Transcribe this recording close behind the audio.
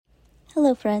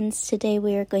Hello friends, today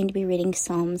we are going to be reading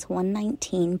Psalms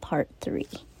 119 part 3.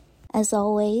 As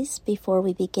always, before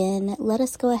we begin, let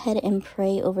us go ahead and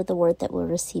pray over the word that we'll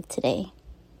receive today.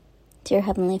 Dear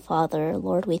Heavenly Father,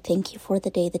 Lord, we thank you for the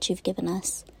day that you've given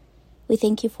us. We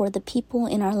thank you for the people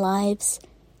in our lives,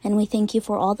 and we thank you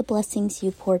for all the blessings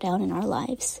you pour down in our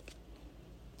lives.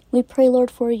 We pray, Lord,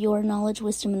 for your knowledge,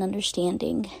 wisdom, and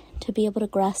understanding to be able to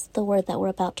grasp the word that we're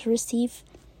about to receive,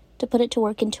 to put it to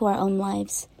work into our own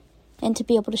lives, and to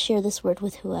be able to share this word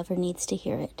with whoever needs to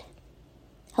hear it.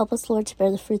 Help us, Lord, to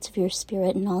bear the fruits of your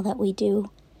Spirit in all that we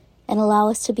do, and allow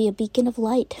us to be a beacon of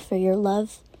light for your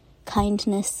love,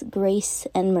 kindness, grace,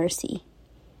 and mercy.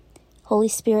 Holy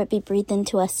Spirit, be breathed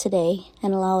into us today,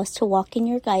 and allow us to walk in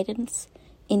your guidance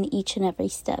in each and every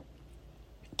step.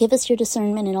 Give us your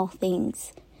discernment in all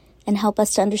things, and help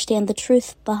us to understand the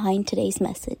truth behind today's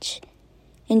message.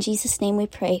 In Jesus' name we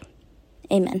pray.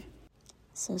 Amen.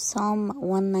 So Psalm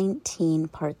 119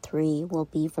 part 3 will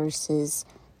be verses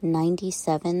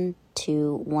 97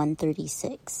 to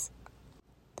 136.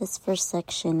 This first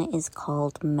section is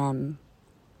called Mem.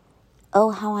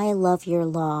 Oh, how I love your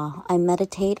law. I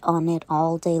meditate on it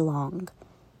all day long.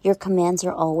 Your commands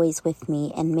are always with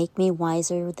me and make me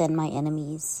wiser than my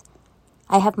enemies.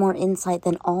 I have more insight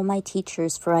than all my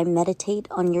teachers, for I meditate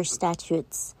on your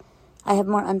statutes. I have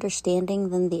more understanding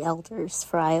than the elders,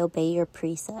 for I obey your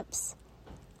precepts.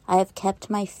 I have kept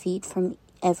my feet from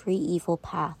every evil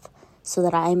path, so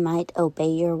that I might obey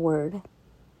your word.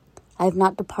 I have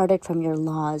not departed from your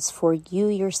laws, for you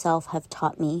yourself have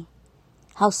taught me.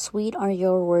 How sweet are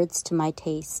your words to my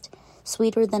taste,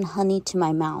 sweeter than honey to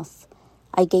my mouth.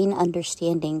 I gain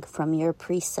understanding from your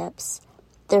precepts.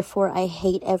 Therefore I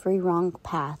hate every wrong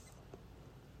path.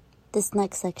 This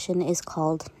next section is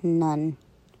called None.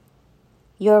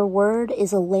 Your word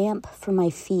is a lamp for my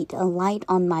feet, a light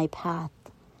on my path.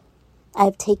 I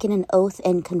have taken an oath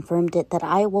and confirmed it that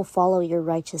I will follow your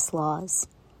righteous laws.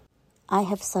 I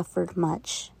have suffered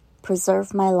much.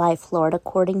 Preserve my life, Lord,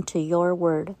 according to your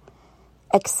word.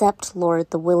 Accept,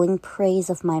 Lord, the willing praise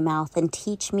of my mouth and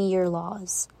teach me your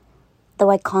laws.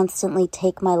 Though I constantly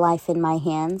take my life in my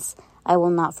hands, I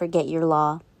will not forget your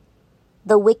law.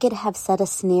 The wicked have set a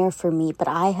snare for me, but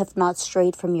I have not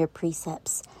strayed from your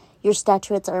precepts. Your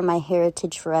statutes are my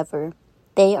heritage forever.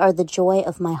 They are the joy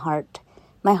of my heart.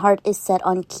 My heart is set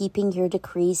on keeping your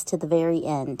decrees to the very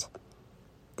end.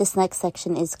 This next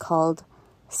section is called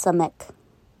Samek.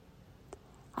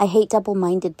 I hate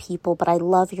double-minded people, but I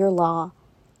love your law.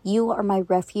 You are my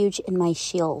refuge and my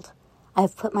shield. I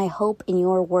have put my hope in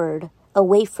your word.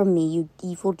 Away from me, you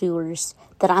evildoers,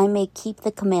 that I may keep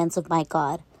the commands of my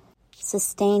God.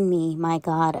 Sustain me, my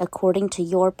God, according to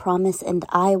your promise, and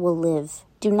I will live.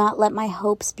 Do not let my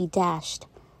hopes be dashed.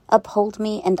 Uphold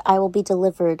me, and I will be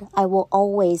delivered. I will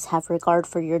always have regard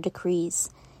for your decrees.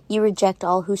 You reject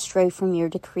all who stray from your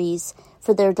decrees,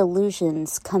 for their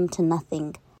delusions come to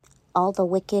nothing. All the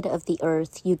wicked of the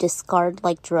earth you discard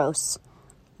like dross.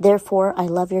 Therefore I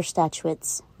love your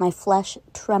statutes. My flesh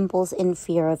trembles in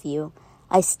fear of you.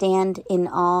 I stand in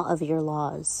awe of your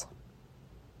laws.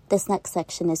 This next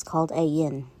section is called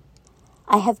Ayin.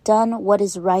 I have done what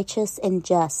is righteous and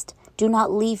just. Do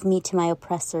not leave me to my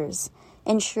oppressors.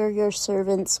 Ensure your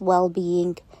servant's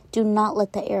well-being. Do not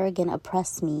let the arrogant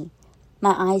oppress me.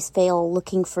 My eyes fail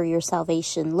looking for your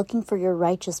salvation, looking for your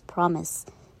righteous promise.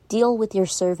 Deal with your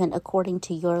servant according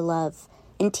to your love,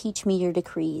 and teach me your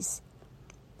decrees.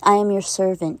 I am your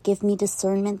servant. Give me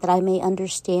discernment that I may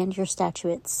understand your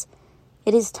statutes.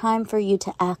 It is time for you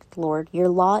to act, Lord. Your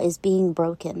law is being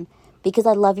broken, because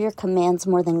I love your commands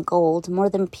more than gold,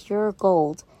 more than pure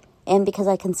gold, and because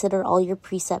I consider all your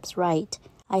precepts right.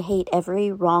 I hate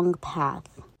every wrong path.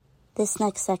 This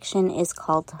next section is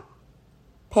called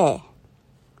Peh.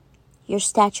 Your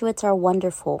statutes are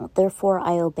wonderful, therefore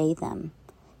I obey them.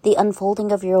 The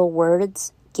unfolding of your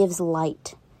words gives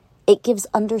light. It gives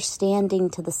understanding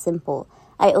to the simple.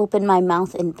 I open my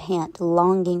mouth and pant,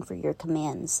 longing for your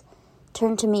commands.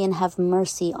 Turn to me and have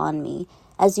mercy on me,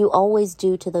 as you always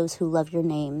do to those who love your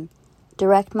name.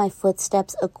 Direct my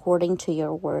footsteps according to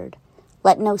your word.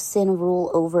 Let no sin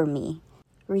rule over me.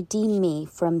 Redeem me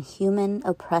from human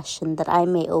oppression, that I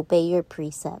may obey your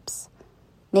precepts.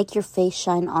 Make your face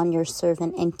shine on your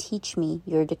servant and teach me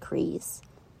your decrees.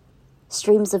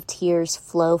 Streams of tears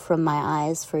flow from my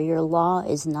eyes, for your law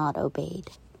is not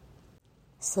obeyed.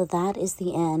 So that is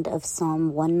the end of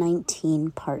Psalm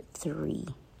 119, part 3.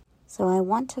 So I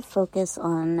want to focus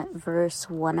on verse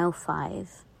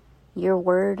 105. Your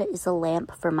word is a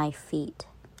lamp for my feet,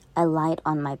 a light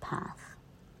on my path.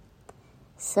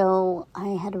 So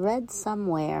I had read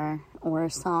somewhere or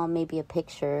saw maybe a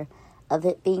picture of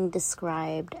it being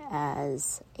described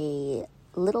as a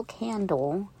little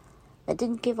candle that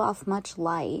didn't give off much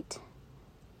light,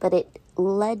 but it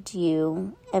led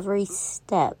you every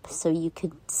step so you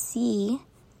could see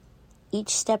each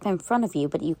step in front of you,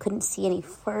 but you couldn't see any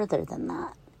further than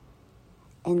that.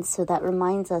 And so that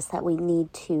reminds us that we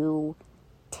need to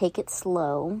take it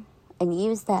slow and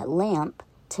use that lamp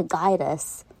to guide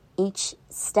us each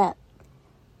step.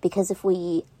 Because if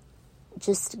we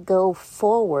just go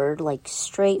forward, like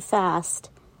straight fast,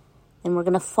 then we're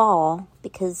going to fall,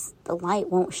 because the light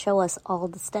won't show us all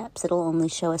the steps. It'll only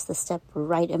show us the step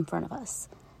right in front of us.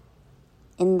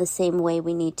 In the same way,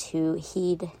 we need to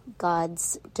heed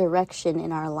God's direction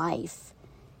in our life.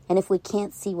 And if we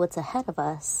can't see what's ahead of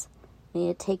us, we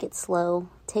need to take it slow,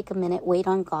 take a minute, wait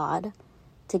on God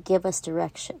to give us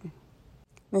direction.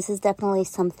 This is definitely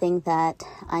something that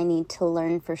I need to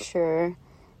learn for sure,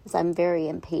 because I'm very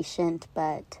impatient,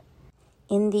 but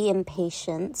in the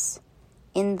impatience,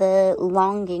 in the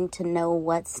longing to know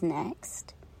what's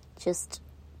next, just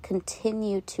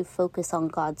continue to focus on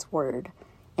God's word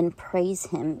and praise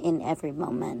Him in every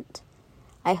moment.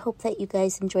 I hope that you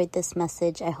guys enjoyed this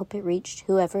message. I hope it reached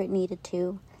whoever it needed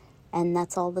to, and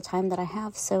that's all the time that I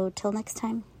have. So till next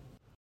time.